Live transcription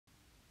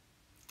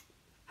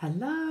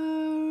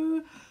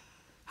Hello.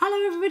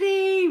 Hello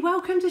everybody,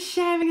 welcome to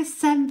Sharing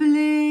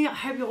Assembly. I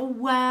hope you're all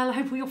well, I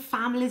hope all your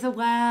families are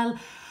well.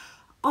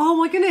 Oh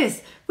my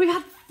goodness, we've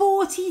had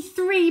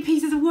 43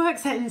 pieces of work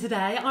sent in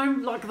today.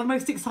 I'm like the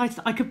most excited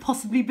I could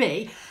possibly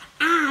be.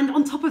 And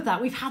on top of that,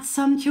 we've had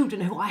some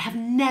children who I have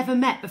never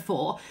met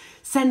before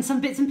send some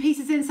bits and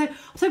pieces in. So I'm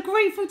so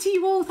grateful to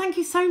you all. Thank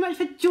you so much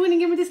for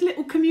joining in with this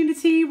little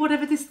community,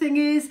 whatever this thing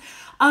is.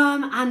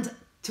 And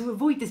to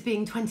avoid this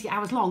being 20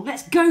 hours long,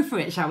 let's go for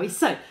it, shall we?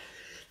 So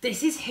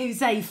this is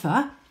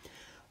Huzaifa.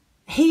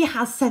 He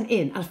has sent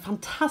in a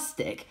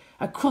fantastic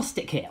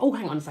acrostic here. Oh,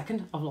 hang on a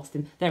second. I've lost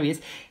him. There he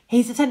is.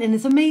 He's sent in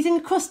this amazing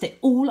acrostic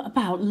all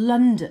about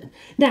London.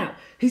 Now,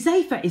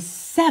 Huzaifa is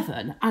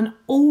 7 and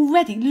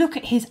already look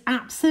at his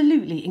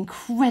absolutely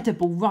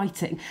incredible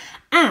writing.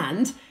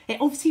 And it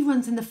obviously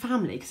runs in the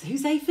family because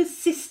Huzaifa's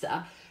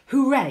sister,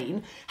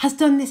 Hurain, has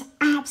done this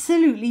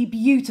absolutely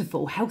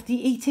beautiful healthy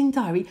eating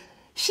diary.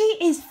 She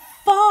is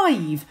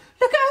 5.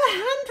 Look at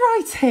her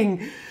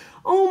handwriting.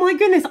 Oh my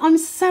goodness, I'm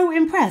so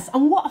impressed.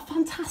 And what a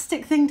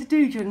fantastic thing to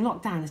do during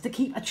lockdown is to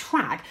keep a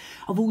track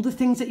of all the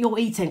things that you're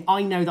eating.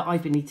 I know that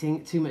I've been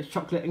eating too much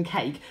chocolate and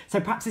cake, so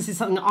perhaps this is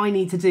something that I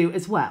need to do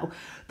as well.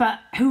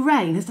 But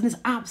Hurain has done this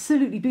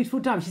absolutely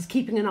beautiful diary. She's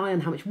keeping an eye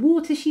on how much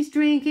water she's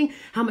drinking,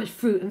 how much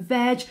fruit and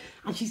veg,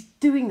 and she's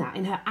doing that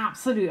in her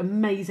absolute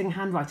amazing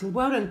handwriting.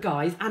 Well done,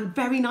 guys, and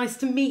very nice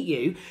to meet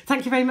you.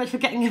 Thank you very much for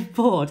getting on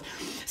board.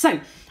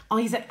 So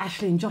Isaac,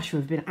 Ashley and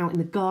Joshua have been out in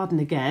the garden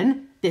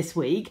again this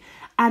week,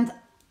 and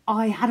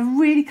I had a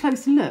really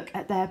close look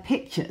at their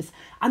pictures,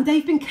 and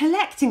they've been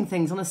collecting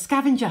things on a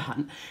scavenger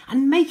hunt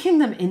and making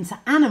them into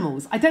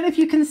animals. I don't know if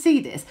you can see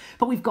this,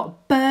 but we've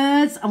got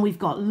birds and we've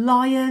got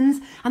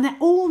lions, and they're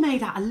all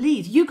made out of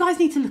leaves. You guys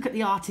need to look at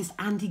the artist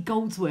Andy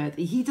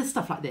Goldsworthy. He does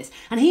stuff like this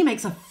and he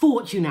makes a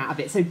fortune out of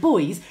it. So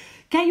boys,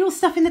 get your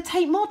stuff in the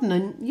Tate Modern,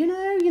 and you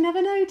know, you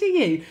never know, do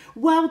you?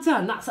 Well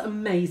done, that's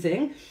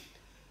amazing.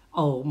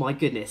 Oh my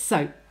goodness.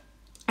 So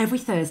every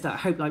Thursday, I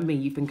hope like me,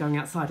 you've been going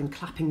outside and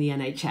clapping the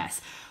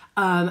NHS.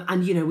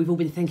 And, you know, we've all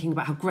been thinking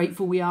about how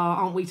grateful we are,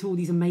 aren't we, to all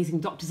these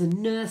amazing doctors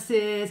and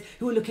nurses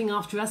who are looking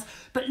after us.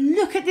 But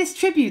look at this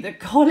tribute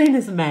that Colin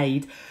has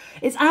made.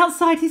 It's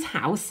outside his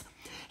house.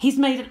 He's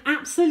made an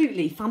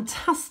absolutely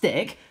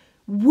fantastic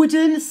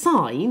wooden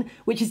sign,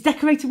 which is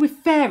decorated with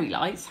fairy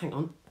lights. Hang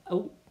on.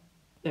 Oh,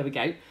 there we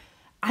go.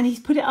 And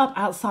he's put it up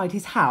outside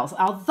his house.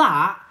 Now,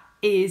 that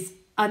is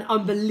an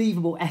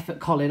unbelievable effort,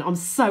 Colin. I'm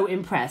so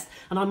impressed,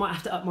 and I might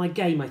have to up my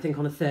game, I think,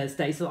 on a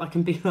Thursday so that I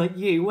can be like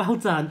you. Well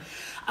done.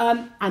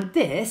 And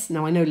this,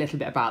 now I know a little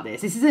bit about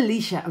this. This is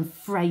Alicia and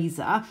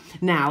Fraser.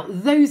 Now,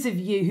 those of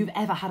you who've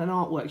ever had an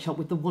art workshop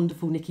with the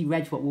wonderful Nikki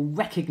Redgwat will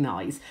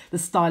recognise the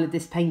style of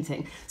this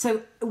painting.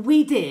 So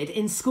we did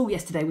in school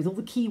yesterday with all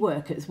the key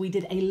workers, we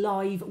did a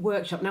live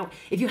workshop. Now,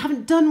 if you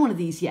haven't done one of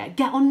these yet,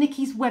 get on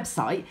Nikki's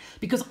website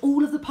because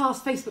all of the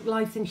past Facebook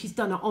Live things she's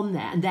done are on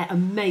there and they're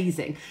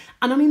amazing.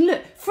 And I mean,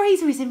 look,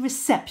 Fraser is in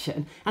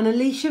reception and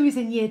Alicia is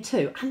in year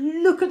 2.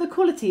 And look at the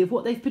quality of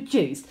what they've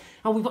produced.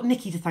 Oh, we've got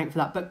Nikki to thank for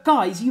that. But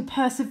guys, you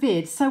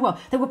persevered so well.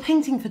 They were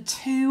painting for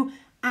 2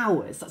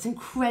 hours. That's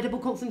incredible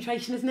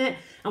concentration, isn't it?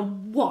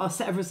 And what a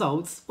set of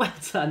results. Well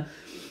done.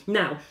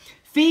 Now,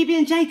 Phoebe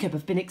and Jacob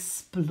have been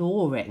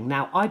exploring.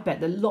 Now, I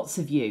bet that lots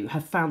of you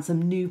have found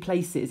some new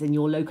places in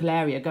your local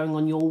area, going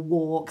on your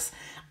walks.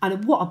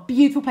 And what a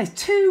beautiful place.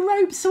 2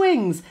 rope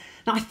swings.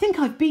 Now, I think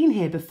I've been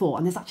here before,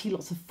 and there's actually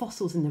lots of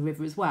fossils in the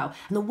river as well.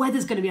 And the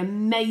weather's going to be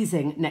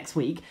amazing next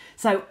week.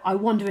 So I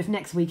wonder if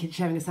next week at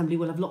Sharing Assembly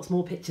we'll have lots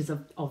more pictures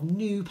of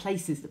new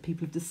places that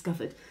people have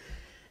discovered.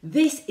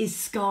 This is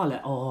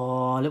Scarlett.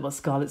 Oh, look what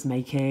Scarlett's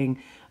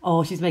making.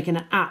 Oh, she's making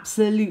an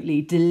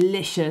absolutely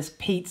delicious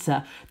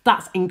pizza.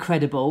 That's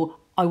incredible.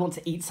 I want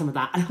to eat some of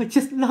that. And I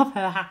just love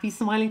her happy,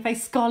 smiling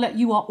face. Scarlett,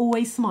 you are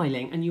always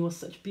smiling, and you are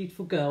such a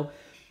beautiful girl.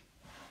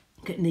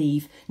 Look at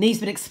Neve. Neve's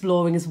been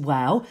exploring as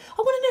well.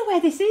 I want to know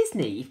where this is,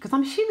 Neve, because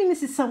I'm assuming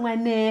this is somewhere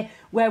near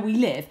where we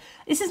live.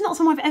 This is not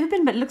somewhere I've ever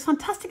been, but it looks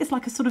fantastic. It's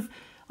like a sort of,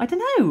 I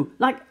don't know,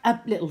 like a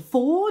little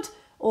ford.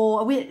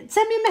 Or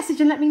send me a message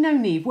and let me know,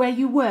 Neve, where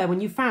you were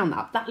when you found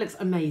that. That looks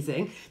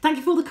amazing. Thank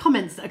you for all the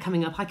comments that are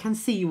coming up. I can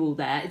see you all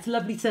there. It's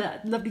lovely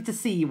to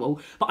see you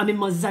all. But I'm in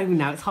my zone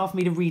now. It's hard for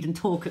me to read and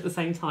talk at the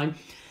same time.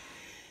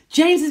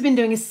 James has been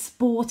doing a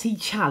sporty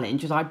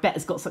challenge, which I bet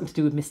has got something to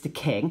do with Mr.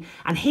 King,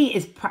 and he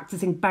is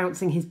practising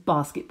bouncing his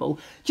basketball.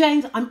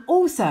 James, I'm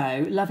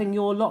also loving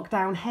your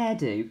lockdown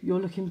hairdo. You're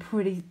looking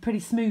pretty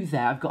smooth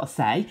there, I've got to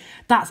say.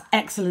 That's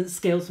excellent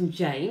skills from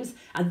James.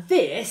 And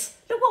this,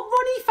 look what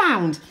Ronnie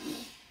found.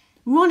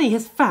 Ronnie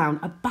has found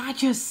a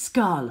badger's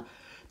skull.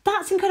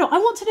 That's incredible. I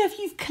want to know if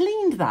you've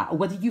cleaned that or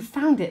whether you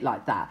found it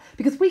like that,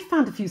 because we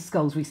found a few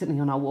skulls recently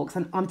on our walks,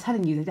 and I'm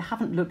telling you, they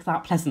haven't looked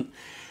that pleasant.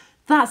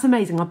 That's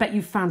amazing. I bet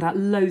you've found out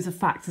loads of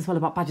facts as well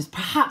about badgers.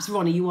 Perhaps,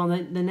 Ronnie, you are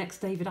the next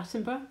David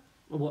Attenborough.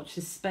 I'll watch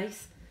this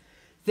space.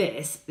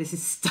 This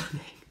is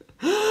stunning.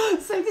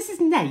 So this is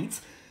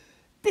Nate.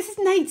 This is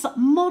Nate's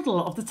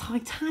model of the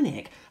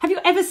Titanic. Have you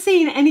ever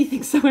seen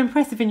anything so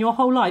impressive in your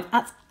whole life?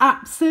 That's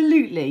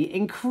absolutely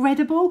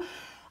incredible.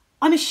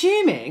 I'm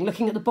assuming,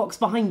 looking at the box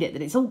behind it,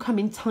 that it's all come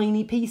in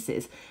tiny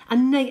pieces.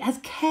 And Nate has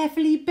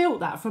carefully built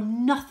that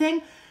from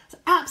nothing. It's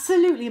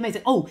absolutely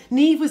amazing. Oh,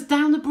 Neve was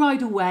down the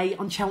bridle way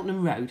on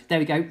Cheltenham Road. There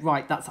we go.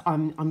 Right,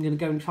 I'm going to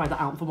go and try that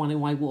out for one of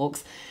my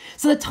walks.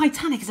 So the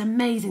Titanic is an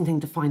amazing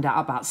thing to find out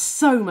about.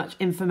 So much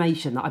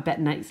information that I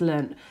bet Nate's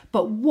learnt.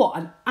 But what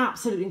an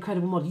absolutely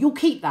incredible model. You'll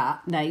keep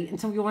that, Nate,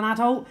 until you're an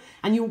adult,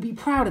 and you'll be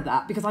proud of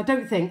that, because I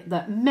don't think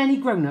that many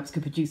grown-ups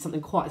could produce something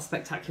quite as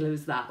spectacular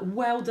as that.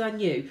 Well done,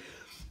 you.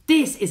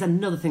 This is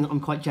another thing that I'm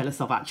quite jealous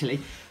of,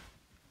 actually.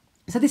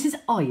 So this is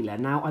Isla.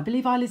 Now, I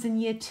believe Isla's in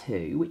year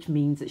 2, which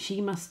means that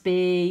she must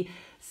be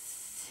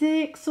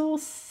 6 or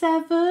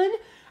 7.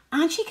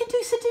 And she can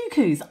do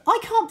Sudokus. I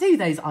can't do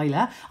those,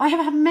 Isla. I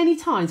have had many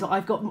times where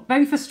I've got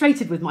very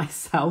frustrated with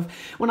myself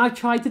when I've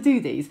tried to do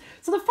these.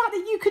 So the fact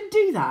that you can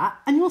do that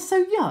and you're so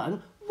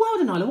young, well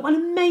done, Isla. What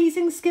an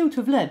amazing skill to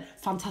have learned.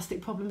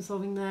 Fantastic problem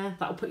solving there.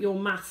 That'll put your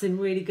maths in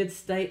really good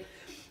state.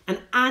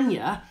 And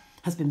Anya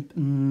has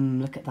been,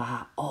 look at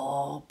that.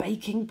 Oh,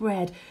 baking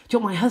bread. Do you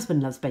know what? My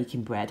husband loves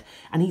baking bread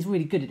and he's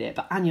really good at it.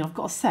 But Anya, I've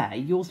got to say,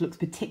 yours looks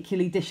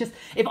particularly delicious.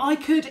 If I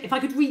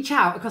could reach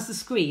out across the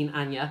screen,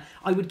 Anya,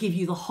 I would give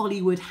you the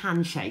Hollywood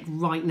handshake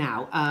right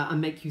now and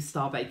make you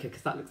star baker,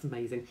 because that looks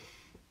amazing.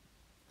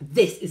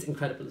 This is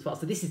incredible as well.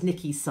 So this is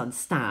Nikki's son,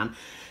 Stan.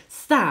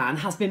 Stan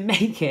has been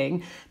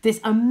making this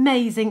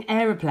amazing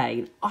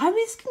aeroplane. I mean,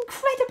 it's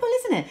incredible,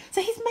 isn't it?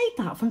 So he's made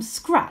that from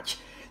scratch.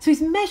 So he's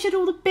measured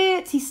all the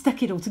bits, he's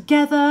stuck it all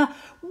together.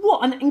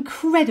 What an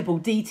incredible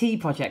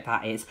DT project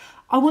that is.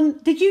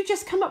 Did you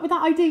just come up with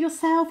that idea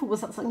yourself, or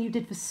was that something you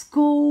did for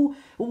school,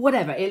 or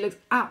whatever? It looks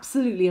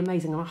absolutely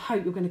amazing, and I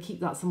hope you're going to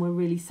keep that somewhere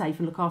really safe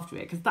and look after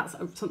it, because that's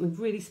something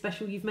really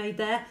special you've made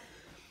there.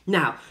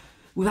 Now,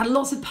 we've had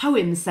lots of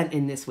poems sent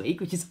in this week,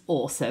 which is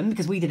awesome,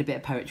 because we did a bit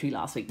of poetry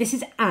last week. This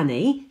is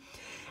Annie.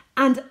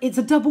 And it's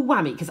a double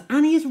whammy, because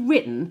Annie has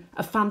written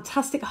a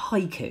fantastic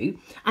haiku,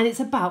 and it's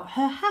about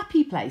her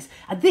happy place.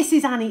 And this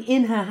is Annie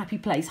in her happy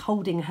place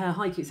holding her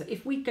haiku. So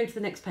if we go to the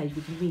next page,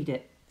 we can read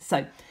it.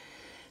 So,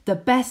 the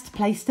best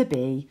place to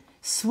be,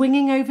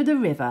 swinging over the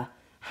river,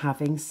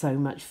 having so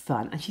much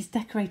fun. And she's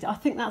decorated. I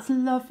think that's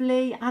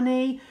lovely,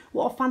 Annie.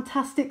 What a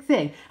fantastic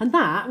thing. And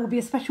that will be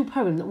a special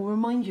poem that will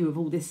remind you of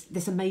all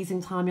this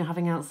amazing time you're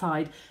having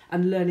outside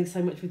and learning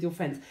so much with your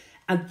friends.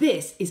 And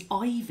this is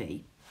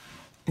Ivy.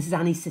 This is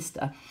Annie's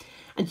sister,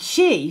 and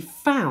she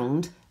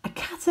found a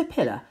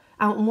caterpillar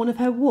out on one of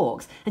her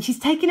walks, and she's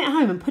taken it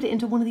home and put it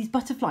into one of these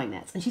butterfly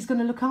nets, and she's going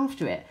to look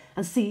after it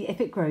and see if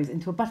it grows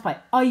into a butterfly.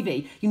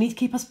 Ivy, you need to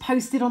keep us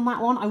posted on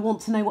that one. I want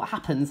to know what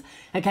happens.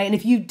 Okay, and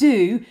if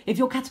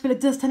your caterpillar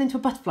does turn into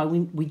a butterfly,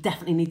 we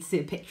definitely need to see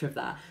a picture of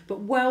that. But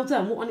well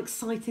done, what an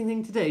exciting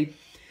thing to do.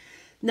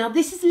 Now,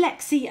 this is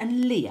Lexi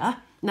and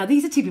Leah. Now,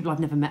 these are two people I've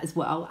never met as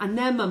well, and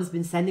their mum's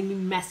been sending me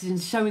messages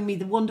and showing me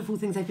the wonderful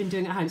things they've been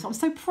doing at home. So I'm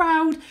so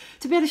proud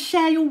to be able to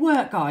share your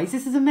work, guys.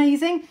 This is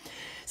amazing.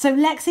 So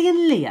Lexi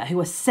and Leah, who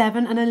are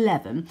 7 and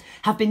 11,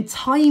 have been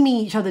timing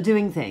each other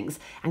doing things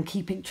and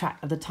keeping track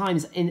of the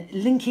times, in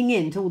linking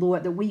in to all the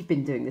work that we've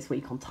been doing this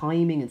week on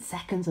timing and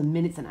seconds and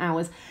minutes and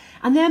hours.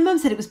 And their mum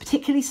said it was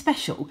particularly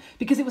special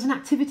because it was an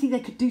activity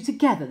they could do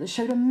together that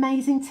showed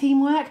amazing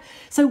teamwork.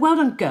 So well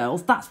done,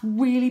 girls. That's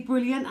really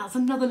brilliant. That's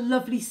another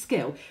lovely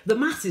skill. The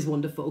maths is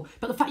wonderful,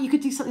 but the fact you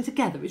could do something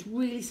together is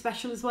really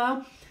special as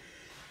well.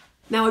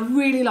 Now, I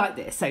really like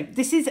this. So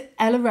this is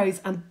Ella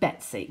Rose and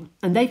Betsy,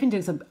 and they've been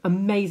doing some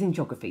amazing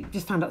geography.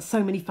 Just found out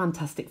so many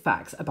fantastic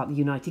facts about the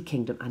United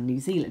Kingdom and New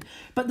Zealand.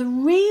 But the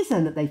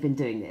reason that they've been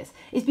doing this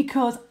is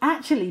because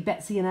actually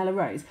Betsy and Ella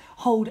Rose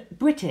hold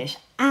British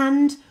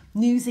and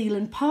New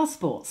Zealand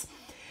passports.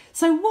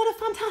 So what a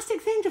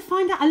fantastic thing to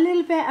find out a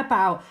little bit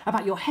about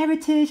your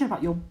heritage and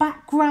about your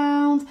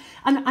background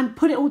and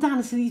put it all down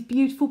into these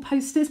beautiful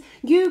posters.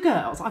 You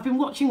girls, I've been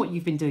watching what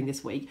you've been doing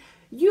this week.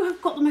 You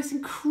have got the most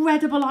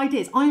incredible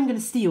ideas. I am going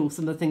to steal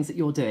some of the things that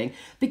you're doing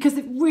because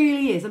it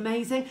really is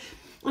amazing.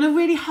 And I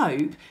really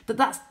hope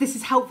that this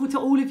is helpful to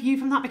all of you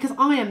from that, because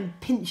I am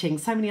pinching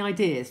so many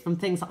ideas from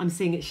things that I'm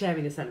seeing at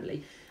Sharing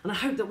Assembly. And I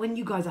hope that when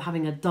you guys are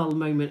having a dull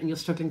moment and you're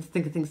struggling to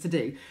think of things to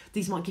do,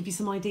 these might give you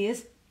some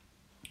ideas.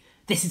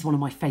 This is one of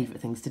my favourite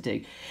things to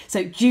do.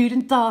 So Jude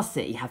and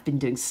Darcy have been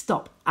doing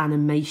stop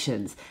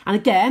animations. And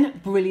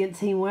again, brilliant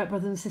teamwork,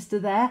 brother and sister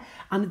there.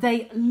 And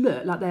they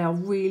look like they are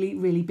really,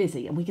 really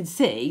busy. And we can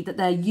see that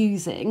they're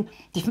using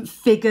different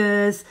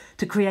figures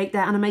to create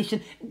their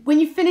animation. When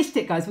you finished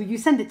it, guys, will you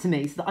send it to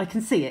me so that I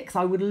can see it? Because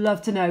I would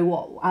love to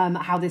know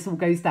how this all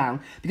goes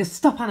down. Because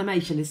stop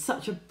animation is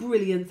such a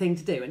brilliant thing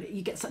to do. And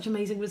you get such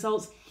amazing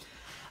results.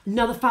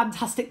 Another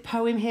fantastic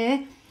poem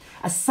here.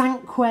 A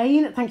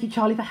cinquain, thank you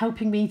Charlie for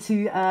helping me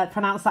to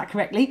pronounce that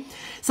correctly.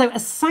 So a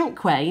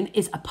cinquain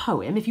is a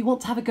poem. If you want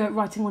to have a go at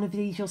writing one of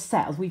these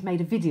yourselves, we've made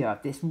a video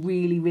of this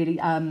really,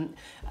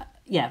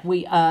 last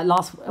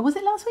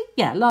week?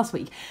 Yeah, last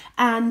week.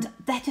 And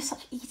they're just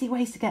such easy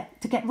ways to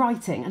get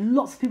writing, and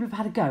lots of people have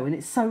had a go, and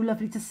it's so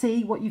lovely to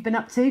see what you've been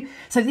up to.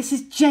 So this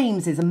is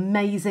James's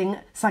amazing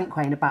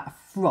cinquain about a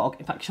frog.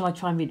 In fact, shall I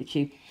try and read it to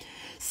you?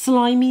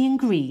 Slimy and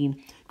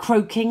green,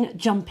 Croaking,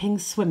 jumping,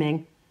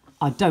 swimming.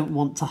 I don't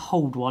want to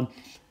hold one.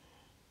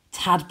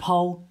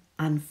 Tadpole,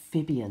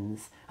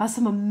 amphibians. That's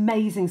some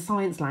amazing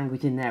science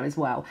language in there as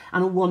well,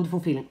 and a wonderful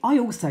feeling. I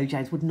also,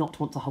 James, would not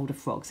want to hold a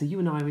frog, so you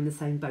and I are in the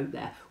same boat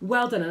there.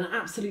 Well done, and an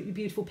absolutely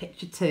beautiful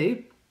picture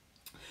too.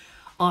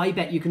 I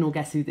bet you can all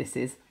guess who this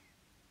is.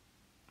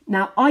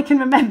 Now, I can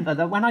remember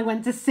that when I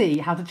went to see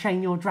How to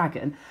Train Your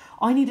Dragon,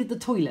 I needed the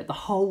toilet the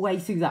whole way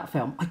through that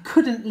film. I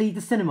couldn't leave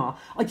the cinema.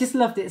 I just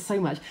loved it so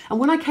much. And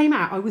when I came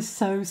out, I was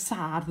so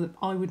sad that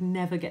I would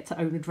never get to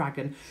own a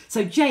dragon.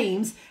 So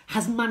James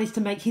has managed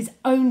to make his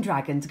own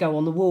dragon to go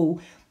on the wall.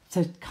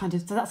 So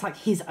that's like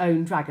his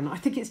own dragon. I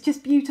think it's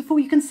just beautiful.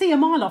 You can see a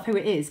mile off who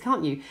it is,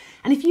 can't you?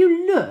 And if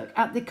you look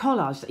at the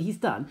collage that he's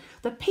done,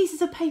 the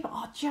pieces of paper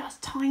are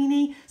just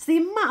tiny. So the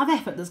amount of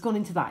effort that's gone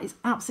into that is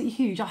absolutely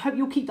huge. I hope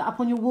you'll keep that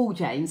up on your wall,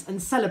 James,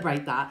 and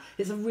celebrate that.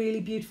 It's a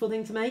really beautiful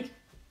thing to make.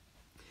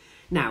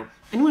 Now,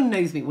 anyone who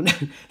knows me will know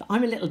that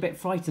I'm a little bit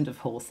frightened of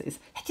horses.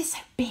 They're just so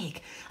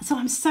big. So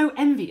I'm so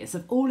envious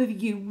of all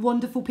of you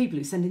wonderful people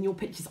who send in your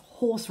pictures of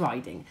horse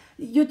riding.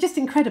 You're just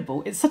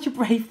incredible. It's such a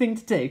brave thing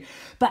to do.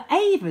 But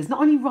Ava's not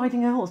only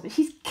riding her horse, but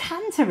she's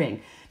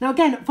cantering. Now,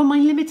 again, from my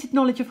limited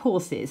knowledge of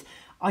horses,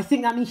 I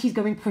think that means she's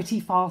going pretty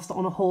fast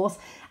on a horse.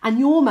 And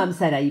your mum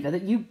said, Ava,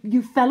 that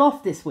you fell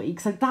off this week.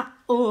 So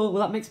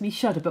that makes me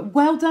shudder. But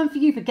well done for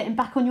you for getting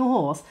back on your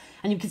horse.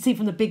 And you can see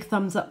from the big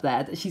thumbs up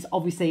there that she's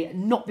obviously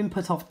not been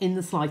put off in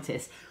the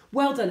slightest.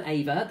 Well done,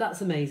 Ava.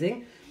 That's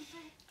amazing.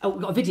 Oh,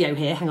 we've got a video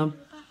here. Hang on.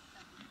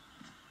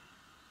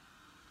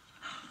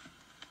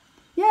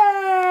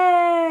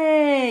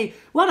 Yay!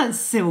 Well done,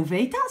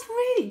 Sylvie.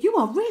 You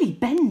are really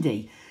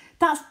bendy.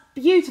 That's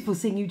beautiful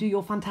seeing you do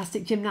your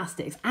fantastic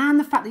gymnastics, and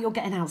the fact that you're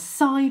getting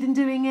outside and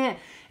doing it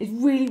is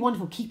really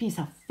wonderful, keeping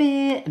yourself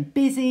fit and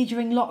busy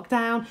during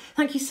lockdown.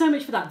 Thank you so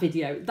much for that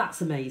video. That's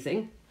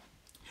amazing.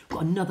 We've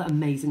got another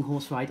amazing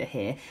horse rider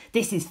here.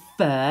 This is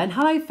Fern.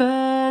 Hello,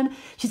 Fern.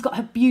 She's got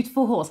her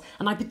beautiful horse,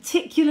 and I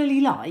particularly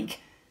like,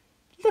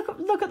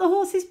 look at the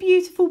horse's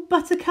beautiful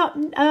buttercup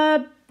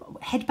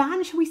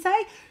headband, shall we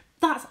say?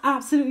 That's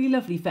absolutely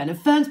lovely, Fern.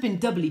 And Fern's been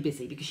doubly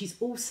busy because she's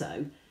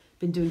also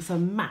been doing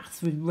some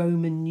maths with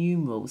Roman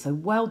numerals. So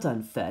well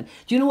done, Fern.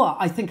 Do you know what?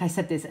 I think I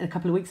said this a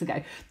couple of weeks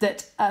ago,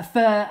 that I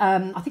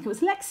think it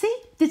was Lexi,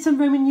 did some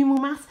Roman numeral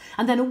maths.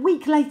 And then a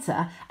week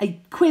later, a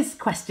quiz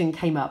question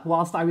came up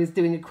whilst I was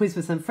doing a quiz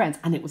with some friends,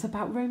 and it was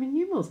about Roman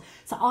numerals.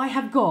 So I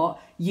have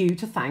got you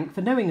to thank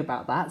for knowing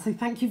about that. So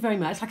thank you very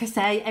much. Like I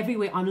say, every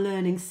week I'm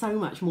learning so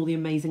much more the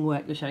amazing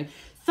work you're showing.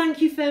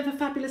 Thank you, Fern, for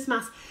fabulous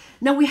maths.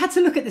 Now, we had to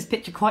look at this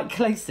picture quite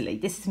closely.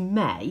 This is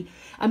May,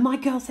 and my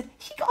girl said,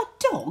 she got a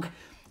dog?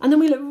 And then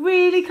we looked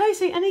really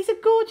closely, and he's a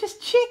gorgeous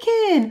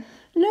chicken.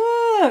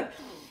 Look.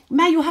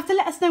 May, you'll have to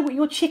let us know what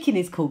your chicken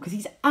is called, because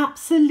he's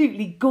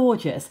absolutely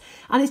gorgeous.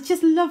 And it's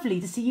just lovely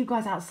to see you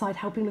guys outside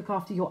helping look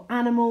after your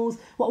animals.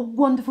 What a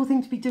wonderful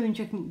thing to be doing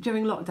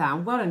during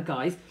lockdown. Well done,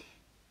 guys.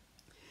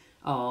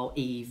 Oh,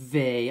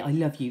 Evie. I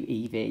love you,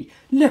 Evie.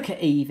 Look at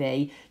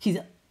Evie. She's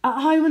at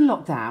home and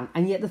lockdown,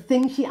 and yet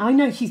I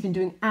know she's been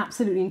doing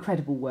absolutely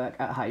incredible work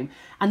at home,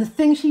 and the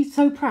thing she's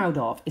so proud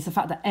of is the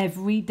fact that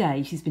every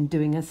day she's been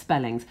doing her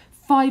spellings.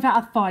 5 out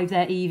of 5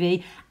 there,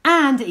 Evie.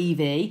 And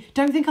Evie,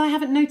 don't think I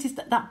haven't noticed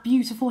that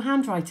beautiful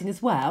handwriting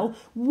as well.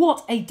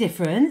 What a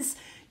difference.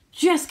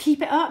 Just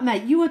keep it up,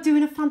 mate. You are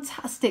doing a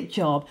fantastic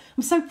job.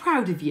 I'm so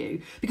proud of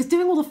you, because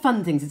doing all the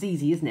fun things is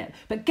easy, isn't it?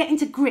 But getting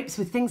to grips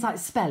with things like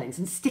spellings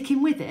and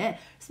sticking with it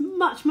is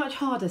much, much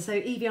harder. So,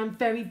 Evie, I'm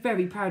very,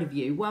 very proud of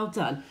you. Well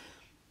done.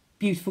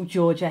 Beautiful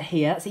Georgia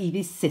here. That's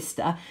Evie's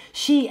sister.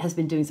 She has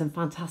been doing some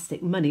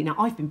fantastic money. Now,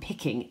 I've been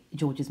picking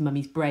Georgia's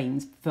mummy's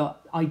brains for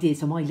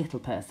ideas for my little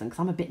person, because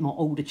I'm a bit more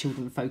older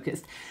children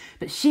focused.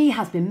 But she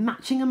has been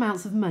matching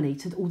amounts of money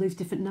to all those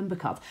different number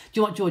cards.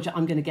 Do you know what, Georgia?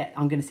 I'm going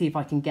to see if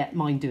I can get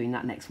mine doing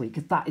that next week,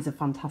 because that is a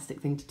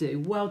fantastic thing to do.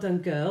 Well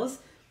done, girls.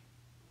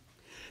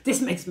 This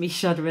makes me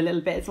shudder a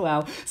little bit as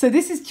well. So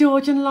this is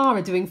George and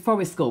Lara doing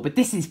forest school, but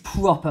this is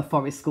proper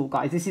forest school,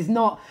 guys. This is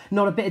not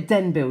a bit of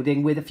den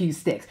building with a few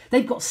sticks.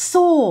 They've got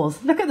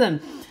saws. Look at them.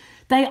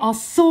 They are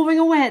sawing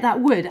away at that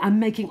wood and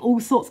making all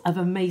sorts of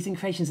amazing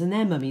creations. And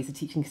their mummy is a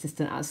teaching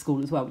assistant at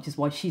school as well, which is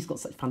why she's got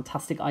such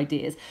fantastic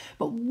ideas.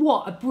 But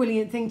what a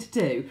brilliant thing to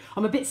do.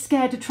 I'm a bit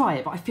scared to try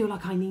it, but I feel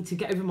like I need to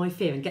get over my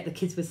fear and get the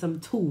kids with some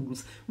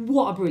tools.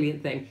 What a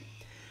brilliant thing.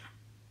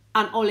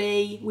 And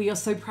Ollie, we are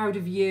so proud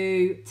of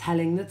you,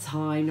 telling the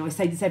time. Now, I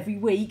say this every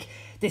week.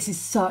 This is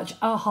such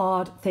a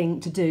hard thing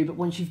to do, but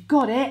once you've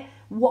got it,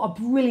 what a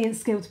brilliant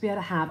skill to be able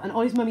to have. And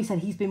Ollie's mummy said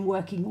he's been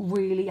working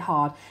really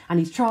hard, and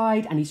he's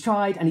tried and he's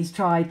tried and he's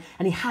tried,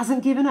 and he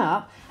hasn't given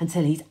up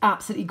until he's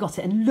absolutely got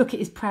it. And look at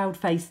his proud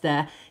face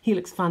there. He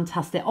looks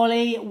fantastic.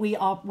 Ollie, we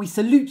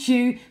salute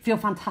you for your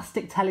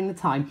fantastic telling the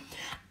time.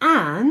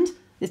 And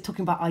it's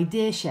talking about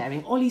idea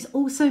sharing. Ollie's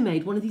also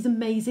made one of these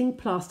amazing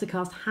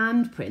plastercast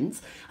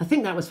handprints. I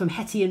think that was from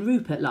Hetty and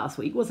Rupert last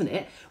week, wasn't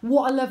it?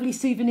 What a lovely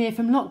souvenir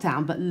from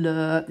lockdown. But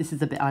look, this is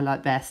the bit I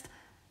like best.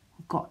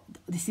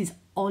 This is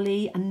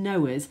Ollie and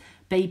Noah's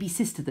baby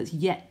sister that's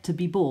yet to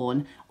be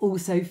born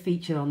also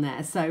featured on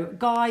there. So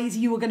guys,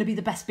 you are going to be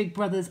the best big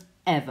brothers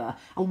ever,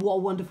 and what a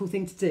wonderful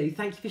thing to do.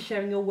 Thank you for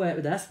sharing your work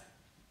with us.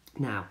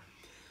 Now,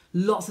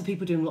 lots of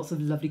people doing lots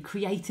of lovely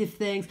creative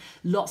things,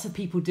 lots of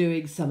people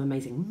doing some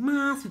amazing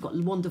maths. We've got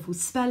wonderful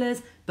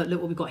spellers, but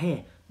look what we've got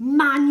here,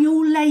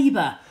 manual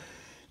labour.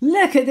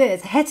 Look at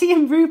this, Hetty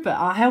and Rupert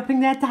are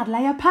helping their dad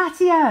lay a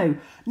patio.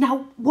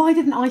 Now, why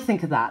didn't I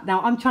think of that?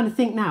 Now, I'm trying to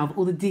think now of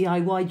all the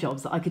DIY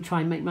jobs that I could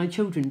try and make my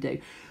children do.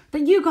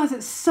 But you guys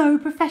are so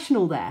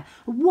professional there.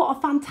 What a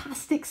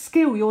fantastic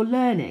skill you're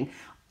learning.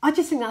 I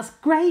just think that's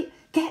great.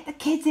 Get the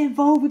kids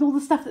involved with all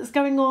the stuff that's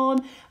going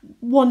on.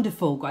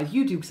 Wonderful, guys.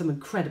 You do some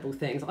incredible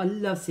things. I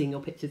love seeing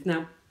your pictures.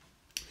 Now,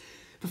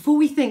 before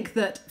we think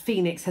that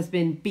Phoenix has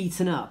been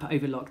beaten up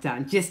over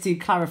lockdown, just to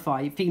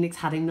clarify, Phoenix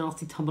had a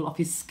nasty tumble off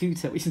his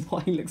scooter, which is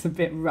why he looks a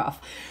bit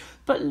rough.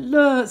 But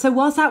look, so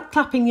whilst out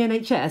clapping the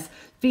NHS,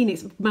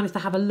 Phoenix managed to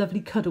have a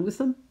lovely cuddle with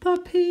some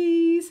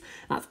puppies.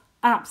 That's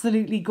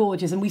absolutely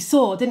gorgeous. And we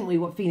saw, didn't we,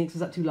 what Phoenix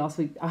was up to last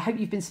week. I hope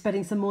you've been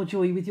spreading some more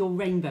joy with your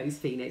rainbows,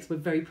 Phoenix. We're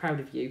very proud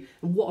of you.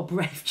 And what a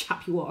brave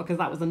chap you are, because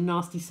that was a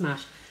nasty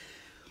smash.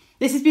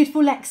 This is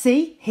beautiful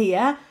Lexi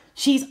here.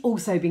 She's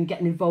also been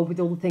getting involved with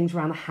all the things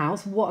around the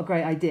house. What a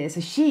great idea.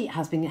 So she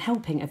has been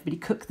helping everybody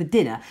cook the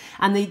dinner.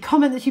 And the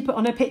comment that she put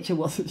on her picture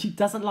was that she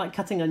doesn't like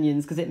cutting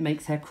onions because it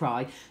makes her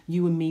cry.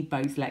 You and me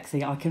both,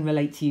 Lexi. I can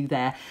relate to you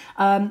there.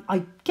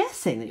 I'm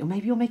guessing that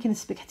maybe you're making a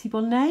spaghetti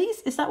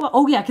bolognese. Is that what?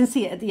 Oh, yeah, I can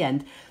see it at the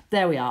end.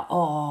 There we are.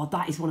 Oh,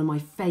 that is one of my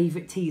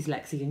favourite teas,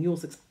 Lexi. And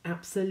yours looks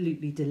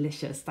absolutely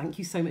delicious. Thank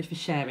you so much for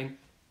sharing.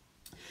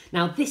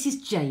 Now, this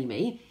is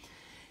Jamie.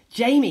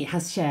 Jamie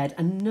has shared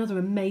another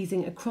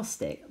amazing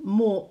acrostic,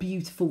 more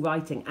beautiful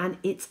writing, and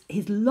it's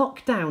his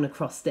lockdown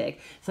acrostic.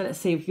 So let's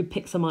see if we can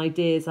pick some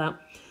ideas out.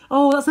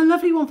 Oh, that's a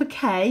lovely one for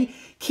Kay.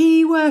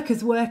 Key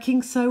workers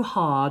working so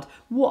hard.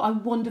 What a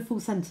wonderful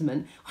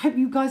sentiment. I hope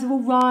you guys are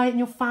all right and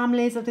your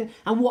families are doing,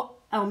 and what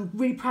I'm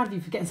really proud of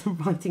you for getting some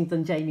writing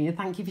done, Jamie, and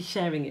thank you for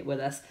sharing it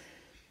with us.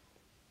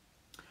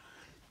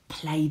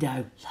 Play-Doh.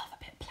 Love a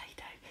bit of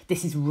Play-Doh.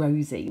 This is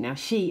Rosie. Now,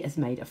 she has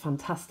made a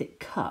fantastic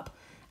cup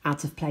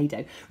out of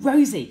Play-Doh.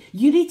 Rosie,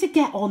 you need to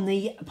get on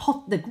the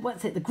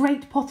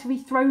Great Pottery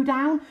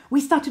Throwdown. We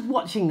started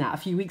watching that a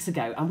few weeks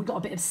ago and we got a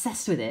bit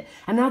obsessed with it.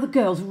 And now the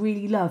girls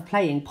really love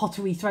playing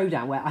Pottery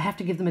Throwdown, where I have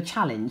to give them a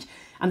challenge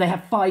and they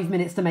have 5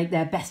 minutes to make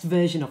their best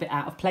version of it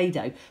out of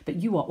Play-Doh. But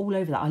you are all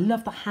over that. I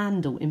love the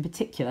handle in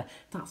particular.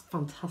 That's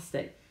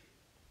fantastic.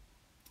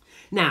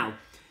 Now,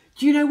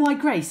 do you know why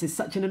Grace is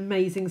such an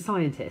amazing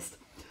scientist?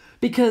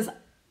 Because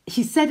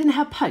she said in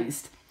her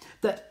post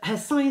that her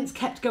science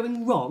kept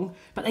going wrong,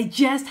 but they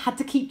just had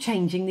to keep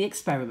changing the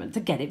experiment to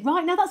get it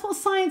right. Now, that's what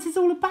science is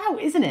all about,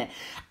 isn't it?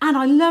 And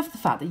I love the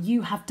fact that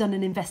you have done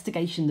an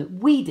investigation that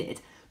we did,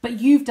 but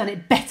you've done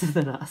it better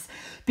than us,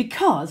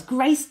 because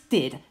Grace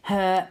did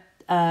her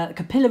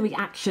capillary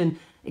action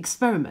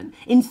experiment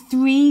in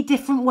 3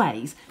 different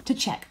ways to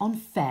check on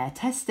fair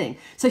testing.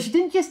 So she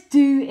didn't just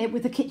do it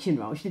with a kitchen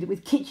roll, she did it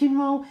with kitchen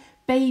roll,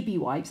 baby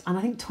wipes, and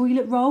I think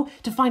toilet roll,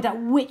 to find out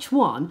which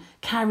one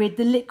carried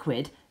the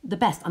liquid the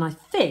best. And I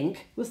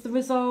think was the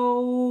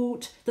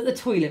result that the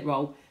toilet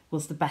roll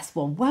was the best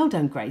one. Well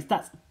done, Grace.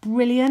 That's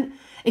brilliant.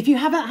 If you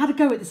haven't had a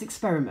go at this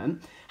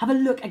experiment, have a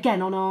look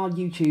again on our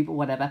YouTube or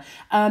whatever.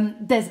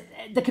 There's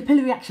the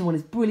capillary action one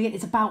is brilliant.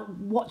 It's about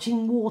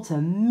watching water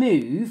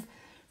move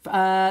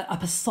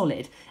up a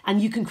solid,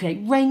 and you can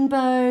create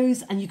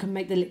rainbows and you can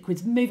make the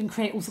liquids move and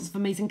create all sorts of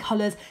amazing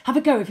colours. Have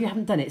a go if you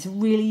haven't done it. It's a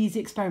really easy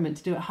experiment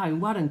to do at home.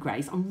 Well done,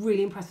 Grace. I'm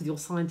really impressed with your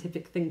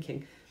scientific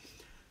thinking.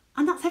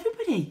 And that's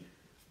everybody.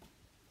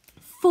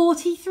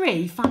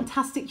 43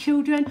 fantastic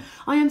children.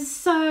 I am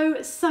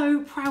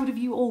so proud of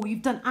you all.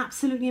 You've done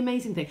absolutely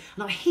amazing things.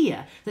 And I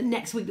hear that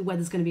next week the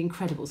weather's going to be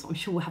incredible, so I'm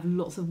sure we'll have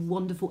lots of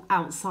wonderful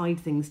outside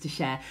things to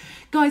share.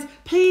 Guys,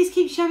 please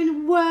keep sharing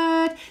the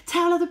word.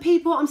 Tell other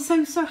people. I'm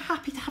so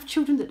happy to have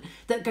children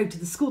that go to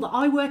the school that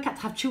I work at,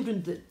 to have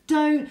children that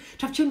don't,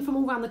 to have children from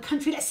all around the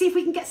country. Let's see if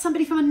we can get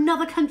somebody from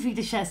another country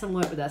to share some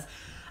work with us.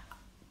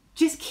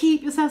 Just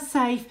keep yourselves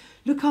safe.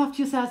 Look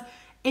after yourselves.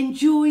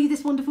 Enjoy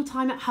this wonderful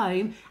time at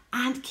home,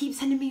 and keep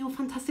sending me your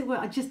fantastic work.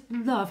 I just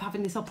love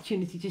having this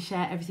opportunity to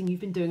share everything you've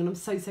been doing, and I'm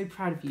so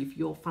proud of you for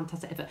your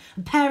fantastic effort.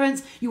 And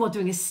parents, you are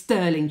doing a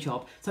sterling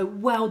job. So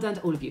well done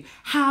to all of you.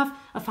 Have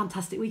a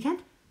fantastic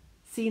weekend.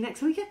 See you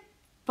next weekend.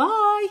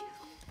 Bye.